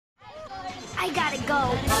I gotta go.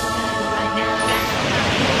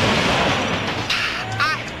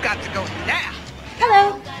 I've got to go now.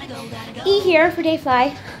 Hello, E here for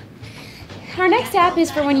DayFly. Our next app is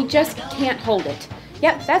for when you just can't hold it.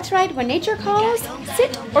 Yep, that's right, when nature calls,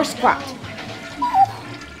 sit or squat.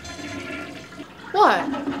 What?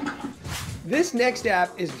 This next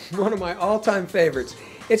app is one of my all-time favorites.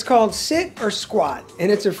 It's called Sit or Squat, and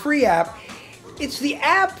it's a free app. It's the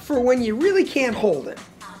app for when you really can't hold it.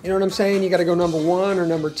 You know what I'm saying? You gotta go number 1 or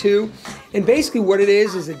number 2. And basically what it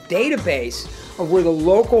is a database of where the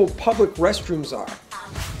local public restrooms are.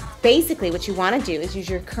 Basically, what you want to do is use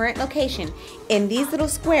your current location, and these little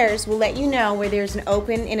squares will let you know where there's an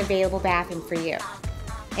open and available bathroom for you.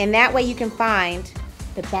 And that way you can find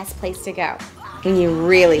the best place to go when you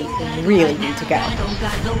really, really need to go.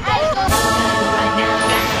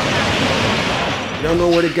 You don't know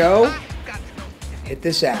where to go? Hit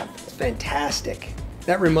this app. It's fantastic.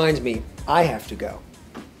 That reminds me, I have to go.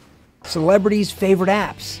 Celebrities' favorite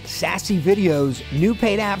apps, sassy videos, new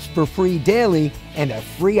paid apps for free daily, and a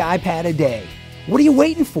free iPad a day. What are you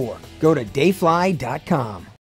waiting for? Go to DayFly.com.